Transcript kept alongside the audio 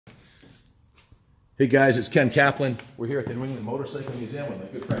Hey guys, it's Ken Kaplan. We're here at the New England Motorcycle Museum with my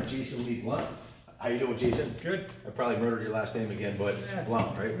good friend Jason Lee Blount. How you doing, Jason? Good. I probably murdered your last name again, but it's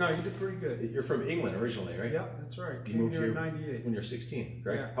Blount, right? No, you did pretty good. You're from England originally, right? Yeah, that's right. You moved here in '98. when you're 16,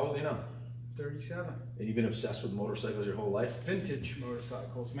 right? Yeah. How old are you now? 37. And you've been obsessed with motorcycles your whole life? Vintage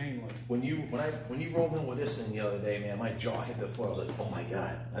motorcycles mainly. When you rolled in with this thing the other day, man, my jaw hit the floor. I was like, oh my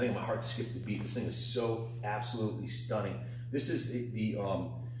god! I think my heart skipped a beat. This thing is so absolutely stunning. This is the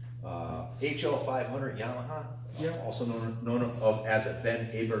HL500 Yamaha, also known as a Ben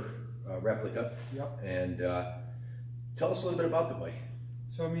Abergt replica. Yep. And tell us a little bit about the bike.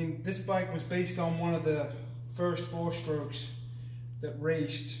 So, I mean, this bike was based on one of the first four-strokes that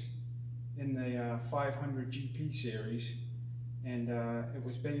raced in the 500 GP series, and it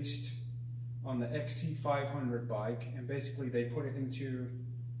was based on the XT500 bike, and basically they put it into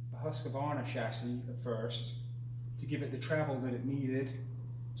a Husqvarna chassis at first to give it the travel that it needed.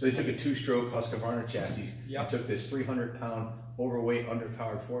 So they took a two-stroke Husqvarna chassis, Yep. and took this 300-pound overweight,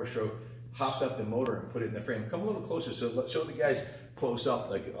 underpowered four-stroke, hopped up the motor and put it in the frame. Come a little closer, so let's show the guys close up,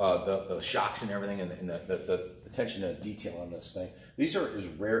 like the shocks and everything, and the attention to detail on this thing. These are as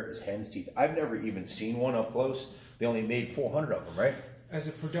rare as hen's teeth. I've never even seen one up close. They only made 400 of them, right? As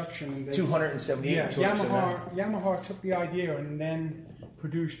a production. 278 yeah, and 279. Yamaha took the idea and then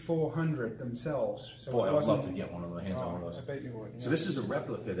produced 400 themselves. So Boy, I would love to get one of those, hands on one of those. I bet you would. Yeah. So this is a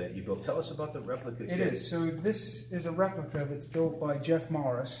replica that you built. Tell us about the replica kit. It is. So this is a replica that's built by Jeff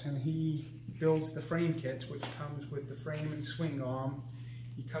Morris, and he builds the frame kits, which comes with the frame and swing arm.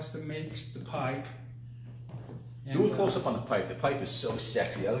 He custom makes the pipe. Do a close up on the pipe. The pipe is so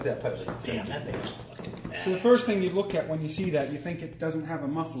sexy. I looked at that pipe, I was like, damn, that thing is fucking bad. So the first thing you look at when you see that, you think it doesn't have a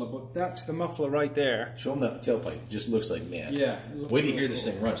muffler, but that's the muffler right there. Show them that tailpipe. It just looks like, man. Yeah. Wait to hear this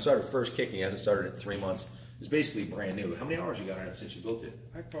thing run. It started first kicking. It hasn't started in 3 months. It's basically brand new. How many hours you got on it since you built it?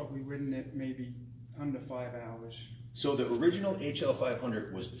 I've probably ridden it maybe under 5 hours. So the original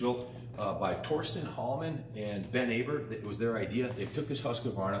HL500 was built by Torsten Hallman and Ben Abergt. It was their idea. They took this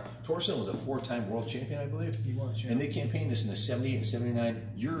Husqvarna. Torsten was a 4-time world champion, I believe. He was, yeah. And they campaigned this in the 78 and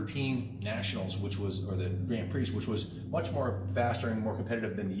 79 European Nationals, which was, or the Grand Prix, which was much more faster and more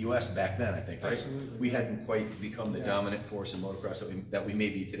competitive than the U.S. back then, I think, right? Absolutely. We hadn't quite become the dominant force in motocross that we may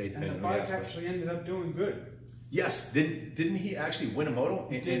be today. And the bike actually ended up doing good. Yes, didn't he actually win a moto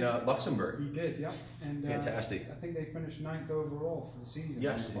in Luxembourg? He did, yeah. And fantastic. I think they finished 9th overall for the season.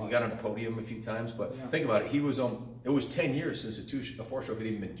 Yes, and he got on the podium a few times. But think about it, he was it was 10 years since a four-stroke had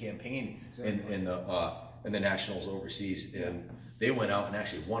even been campaigned in the nationals overseas, and they went out and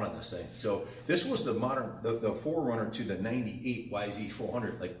actually won on this thing. So this was the the forerunner to the '98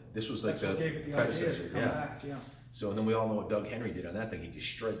 YZ400. Like this was like the predecessor. Back, yeah. So and then we all know what Doug Henry did on that thing. He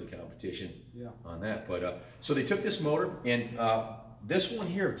destroyed the competition on that. But so they took this motor and this one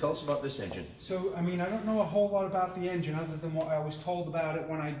here. Tell us about this engine. So I mean, I don't know a whole lot about the engine other than what I was told about it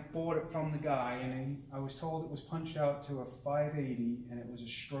when I bought it from the guy, and I was told it was punched out to a 580 and it was a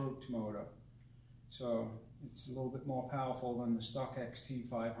stroked motor. So it's a little bit more powerful than the stock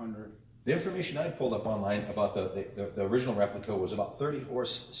XT500. The information I pulled up online about the original replica was about 30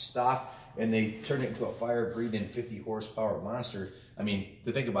 horse stock, and they turned it into a fire-breathing 50 horsepower monster. I mean,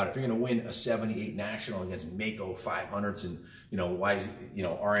 to think about it, if you're going to win a 78 national against Mako 500s and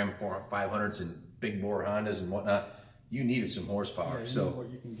RM 500s and big bore Hondas and whatnot, you needed some horsepower. Yeah, so what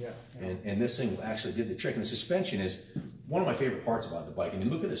you can get. Yeah. And this thing actually did the trick. And the suspension is one of my favorite parts about the bike. I mean,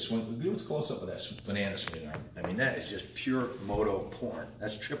 look at this swing. Look what's close up of that banana swing arm. I mean, that is just pure moto porn.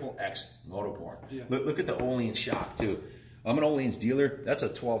 That's triple X moto porn. Yeah. Look at the Olean shock too. I'm an Olean's dealer. That's a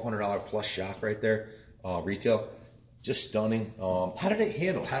 $1,200 plus shock right there, retail. Just stunning. How did it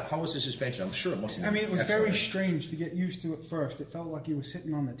handle? How was the suspension? I'm sure it must have been I mean, it was excellent. very strange to get used to at first. It felt like you were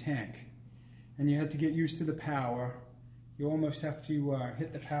sitting on the tank, and you had to get used to the power. You almost have to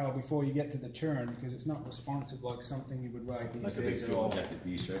hit the power before you get to the turn because it's not responsive like something you would ride these days. Like a big fuel-injected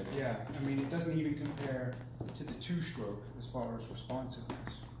beast, right? Yeah, I mean, it doesn't even compare to the two-stroke as far as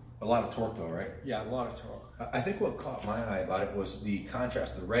responsiveness. A lot of torque though, right? Yeah, a lot of torque. I think what caught my eye about it was the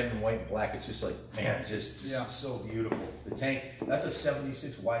contrast, the red and white and black. It's just like, man, just so beautiful. The tank, that's a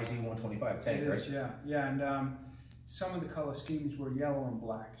 76 YZ125 tank, right? Yeah, and some of the color schemes were yellow and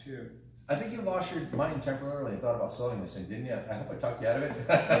black too. I think you lost your mind temporarily and thought about selling this thing, didn't you? I hope I talked you out of it.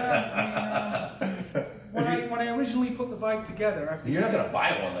 Yeah, I mean, when I originally put the bike together, you're not going to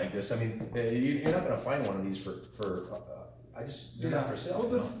buy one like this. I mean, you're not going to find one of these for they're not for sale.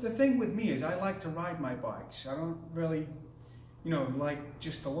 Well, the thing with me is I like to ride my bikes. I don't really, like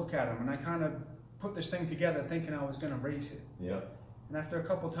just to look at them. And I kind of put this thing together thinking I was going to race it. Yeah. And after a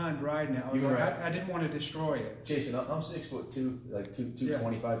couple times riding it, I was I didn't want to destroy it. Jason, I'm 6'2", like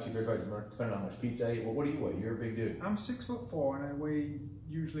 225, 235, depending on how much pizza I eat. Well, what do you weigh? You're a big dude. I'm 6'4", and I weigh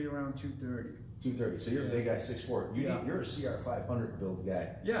usually around 230. 230. So you're a big guy, 6'4". You're a CR500 build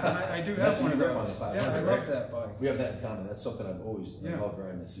guy. Yeah, I do have one of those. Yeah, I love that bike. We have that in common. That's something I've always loved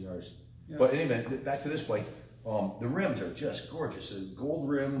riding the CRs. Yeah. But anyway, back to this bike. The rims are just gorgeous. Gold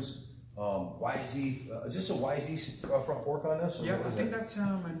rims. YZ, is this a YZ front fork on this? Yeah, I think that's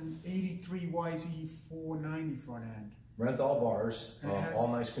an 83 YZ 490 front end. Renthal bars, all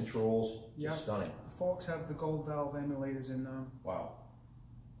nice controls, just stunning. The forks have the gold valve emulators in them. Wow.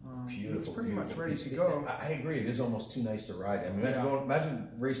 Beautiful. It's pretty much ready to go. I agree. It is almost too nice to ride. I mean, imagine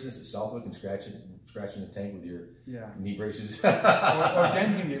racing this at Southwick and scratching the tank with your knee braces. or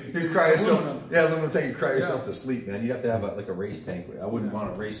denting it. You cry yourself. Aluminum tank. You cry yourself to sleep, man. You'd have to have like a race tank. I wouldn't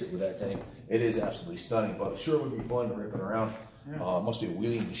want to race it with that tank. It is absolutely stunning, but sure would be fun to rip it around. Must be a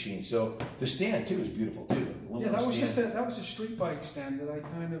wheeling machine. So the stand too is beautiful too. That was a street bike stand that I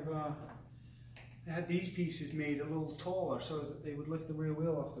kind of had these pieces made a little taller so that they would lift the rear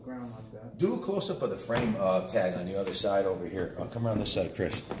wheel off the ground like that. Do a close-up of the frame tag on the other side over here. Come around this side,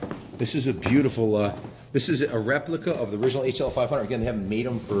 Chris. This is a beautiful, this is a replica of the original HL500. Again, they haven't made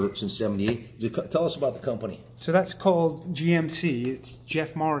them since '78. Tell us about the company. So that's called GMC. It's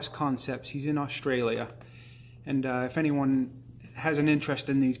Jeff Morris Concepts. He's in Australia. And if anyone has an interest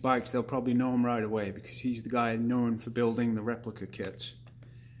in these bikes, they'll probably know him right away because he's the guy known for building the replica kits.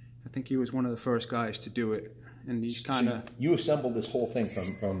 I think he was one of the first guys to do it, and he's kind of... So you assembled this whole thing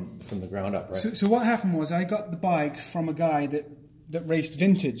from the ground up, right? So what happened was I got the bike from a guy that raced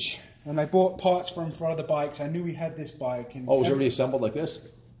vintage, and I bought parts for him for other bikes. I knew he had this bike. And it was already assembled like this?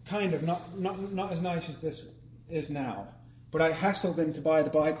 Kind of, not as nice as this is now. But I hassled him to buy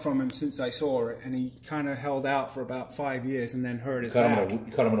the bike from him since I saw it, and he kind of held out for about 5 years and then hurt his back. You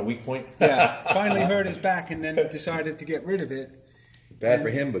cut him on a weak point? Yeah, finally hurt his back and then decided to get rid of it. Bad for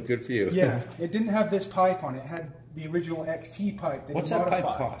him, but good for you. Yeah, it didn't have this pipe on it. It had the original XT pipe. What's that pipe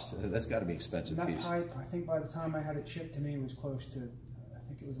cost? That's got to be expensive. That pipe, I think by the time I had it shipped to me, was close to, I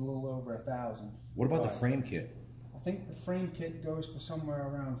think it was a little over $1,000. What about the frame kit? I think the frame kit goes for somewhere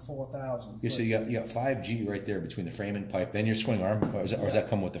around $4,000. Yeah, so you got 5G right there between the frame and pipe. Then your swing arm, or does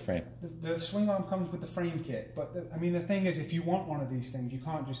that come with the frame? The swing arm comes with the frame kit. But I mean, the thing is, if you want one of these things, you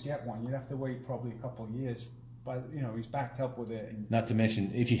can't just get one. You'd have to wait probably a couple of years. But he's backed up with it. And not to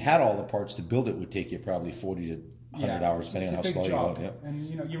mention, if you had all the parts to build it, would take you probably 40 to 100 hours, depending on how slow you go. Yeah.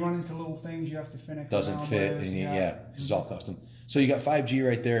 And you run into little things you have to finish. Doesn't fit, and it's all custom. So you got 5G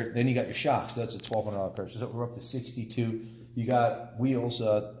right there. Then you got your shocks. So that's a $1,200 pair. So we're up to 62. You got wheels,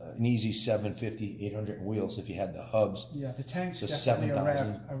 an easy 750, 800 wheels if you had the hubs. Yeah, the tank's so definitely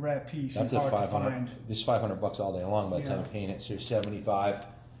a rare piece. That's hard a 500. to find. This is $500 all day long by the time you paint it. So you're 75.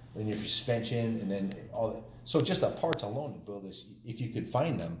 Then your suspension, and then all that. So just the parts alone to build this, if you could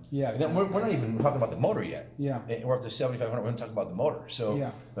find them. Yeah. Exactly. We're not even talking about the motor yet. Yeah. We're up to 7,500. We're going to talk about the motor.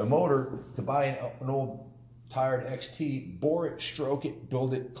 So the motor, to buy an old tired XT, bore it, stroke it,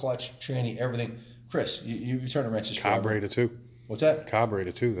 build it, clutch, tranny, everything. Chris, you turn the wrenches for carburetor too. What's that?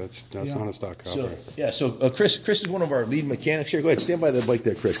 Carburetor too. That's not a stock carburetor. So Chris is one of our lead mechanics here. Go ahead, stand by the bike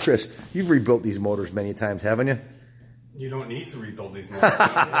there, Chris. Chris, you've rebuilt these motors many times, haven't you? You don't need to rebuild these motors.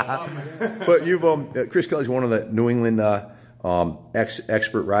 But you've Chris Kelly's one of the New England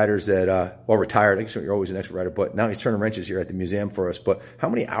expert riders that retired. I guess you're always an expert rider, but now he's turning wrenches here at the museum for us. But how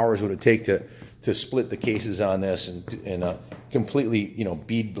many hours would it take to split the cases on this and completely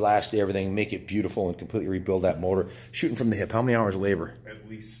bead blast everything, make it beautiful, and completely rebuild that motor shooting from the hip? How many hours of labor? At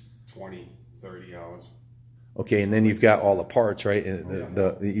least 20, 30 hours. Okay, and then you've got all the parts, right? And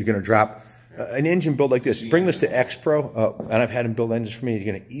you're going to drop. An engine build like this, bring this to X Pro, and I've had them build engines for me.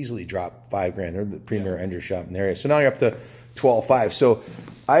 You're going to easily drop $5,000. They're the premier engine shop in the area. So now you're up to 12.5. So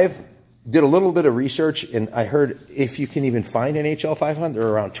I've did a little bit of research, and I heard if you can even find an HL500, they're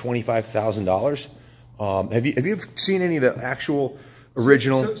around $25,000. Have you seen any of the actual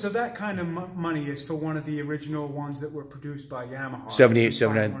original? So that kind of money is for one of the original ones that were produced by Yamaha. 78,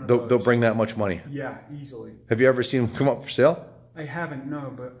 79. They'll bring that much money. Yeah, easily. Have you ever seen them come up for sale? I haven't,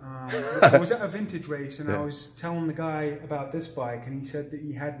 no, but I was at a vintage race, and I was telling the guy about this bike, and he said that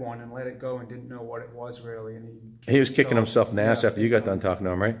he had one and let it go and didn't know what it was really. And he was kicking himself in the ass after you got done talking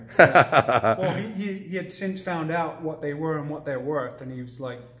to him, right? Well, he had since found out what they were and what they're worth, and he was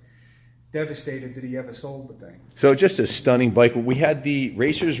like devastated that he ever sold the thing. So just a stunning bike. We had the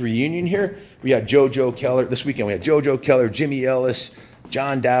Racers reunion here. We had JoJo Keller. This weekend we had JoJo Keller, Jimmy Ellis,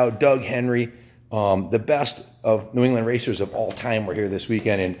 John Dowd, Doug Henry. The best of New England racers of all time were here this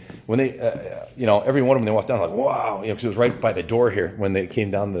weekend, and when they, you know, every one of them, they walked down like, wow, you know, because it was right by the door here when they came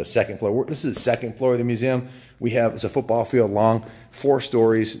down to the second floor. This is the second floor of the museum. It's a football field long, 4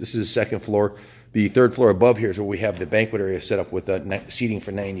 stories. This is the second floor. The third floor above here is where we have the banquet area set up with seating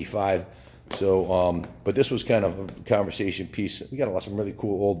for 95. So, but this was kind of a conversation piece. We got some really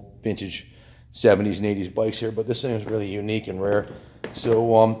cool old vintage 70s and 80s bikes here, but this thing is really unique and rare.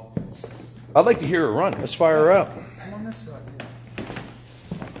 So, I'd like to hear it run. Let's fire her up. I'm on this side, yeah.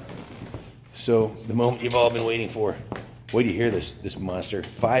 So, the moment you've all been waiting for. Wait till you hear this monster.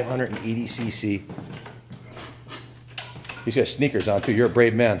 580cc. He's got sneakers on too. You're a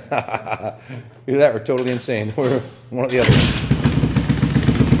brave man. Look at that. We're totally insane. We're one or the other.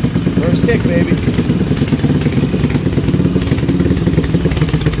 First kick, baby.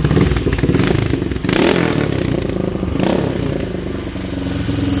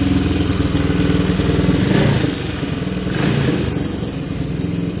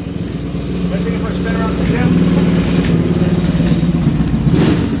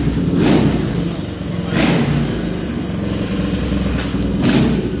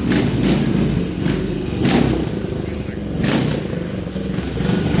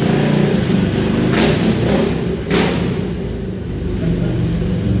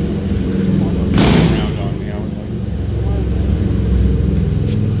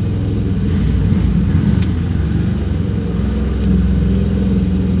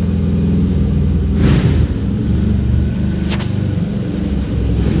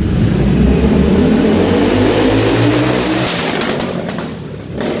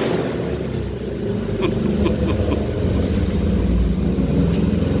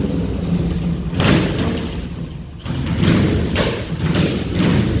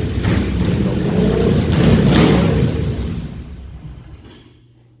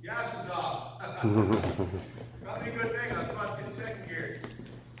 Probably a good thing. I was about to get second gear.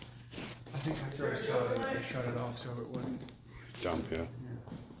 I think after I started, I shut it off so it wouldn't dump, yeah.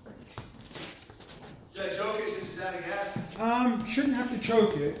 Should I choke it since it's out of gas? Shouldn't have to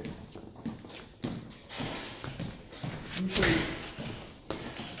choke it. Let me show you.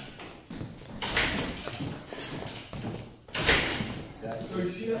 So you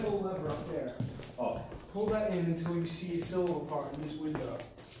see that little lever up there? Oh. Pull that in until you see a silver part in this window.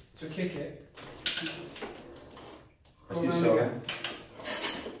 So kick it. I see the silver.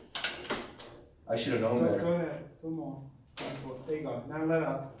 I should have known better. Go ahead. Go more. There you go. Now let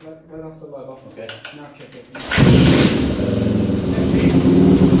up. Let off the lever. Okay. Now kick it.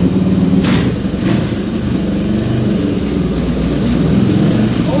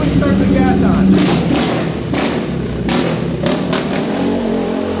 Always start the gas on.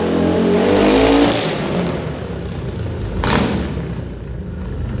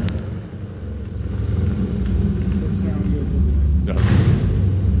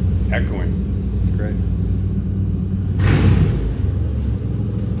 Echoing. It's great.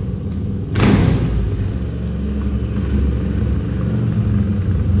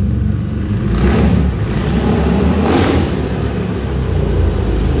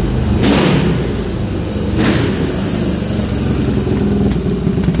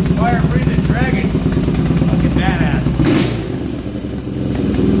 Fire breathing dragon. Fucking badass.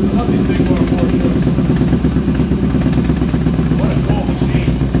 I love these big motor forces. What a cool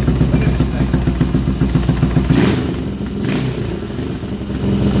machine. Look at this thing.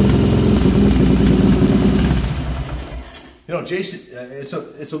 You know, Jason,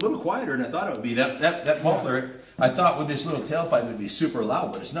 it's a little quieter than I thought it would be. That muffler, I thought with this little tailpipe would be super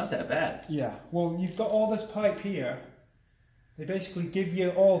loud, but it's not that bad. Yeah. Well, you've got all this pipe here. They basically give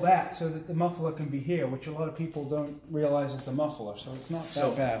you all that so that the muffler can be here, which a lot of people don't realize is the muffler. So it's not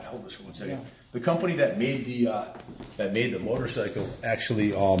that bad. Hold this for 1 second. Yeah. The company that made the motorcycle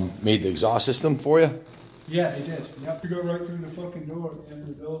actually made the exhaust system for you. Yeah, they did. You have to go right through the fucking door at the end of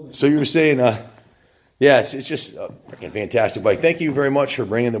the building. So you were saying, yeah, it's just a freaking fantastic bike. Thank you very much for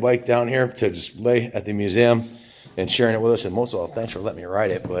bringing the bike down here to display at the museum and sharing it with us. And most of all, thanks for letting me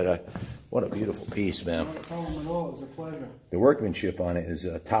ride it. But what a beautiful piece, man. Not a problem at all. It was a pleasure. The workmanship on it is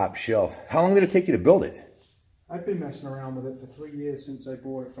top shelf. How long did it take you to build it? I've been messing around with it for 3 years since I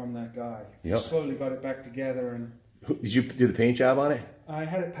bought it from that guy. Yep. Slowly got it back together, and Did you do the paint job on it? I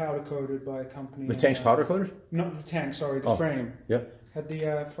had it powder coated by a company. The tank's powder coated? Not the tank, sorry, the frame. Yep. Had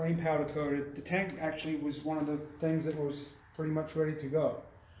the frame powder coated. The tank actually was one of the things that was pretty much ready to go.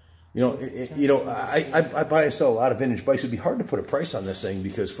 You know, I buy and sell a lot of vintage bikes. It'd be hard to put a price on this thing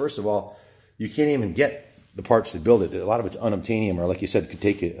because, first of all, you can't even get the parts to build it. A lot of it's unobtainium, or like you said, it could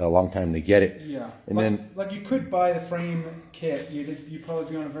take a long time to get it. Yeah. And then, like you could buy the frame kit. You'd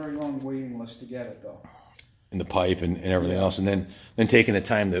probably be on a very long waiting list to get it, though. in the pipe and everything else, and then taking the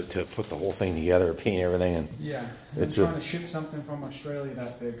time to put the whole thing together, paint everything, and yeah, it's trying to ship something from Australia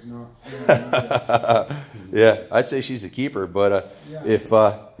that big's not. Yeah, I'd say she's a keeper. But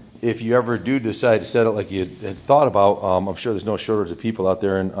if you ever do decide to set it like you had thought about, I'm sure there's no shortage of people out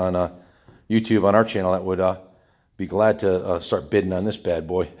there on YouTube on our channel that would be glad to start bidding on this bad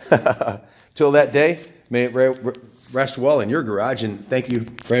boy. Till that day, may it rest well in your garage, and thank you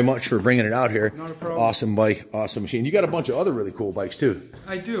very much for bringing it out here. Not a problem. Awesome bike, awesome machine. You got a bunch of other really cool bikes too.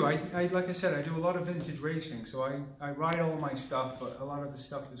 I do. I like I said, I do a lot of vintage racing, so I ride all my stuff, but a lot of the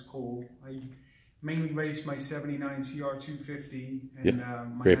stuff is cool. I mainly race my '79 CR250 and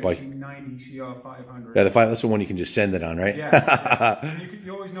my great bike. 1990 CR500. Yeah, that's the one you can just send it on, right? Yeah.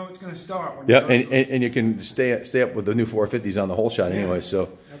 You always know it's going to start. When and you can stay up with the new 450s on the whole shot anyway. So,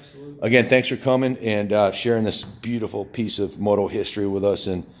 absolutely. Again, thanks for coming and sharing this beautiful piece of moto history with us.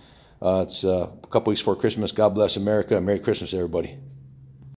 And it's a couple weeks before Christmas. God bless America. Merry Christmas, everybody.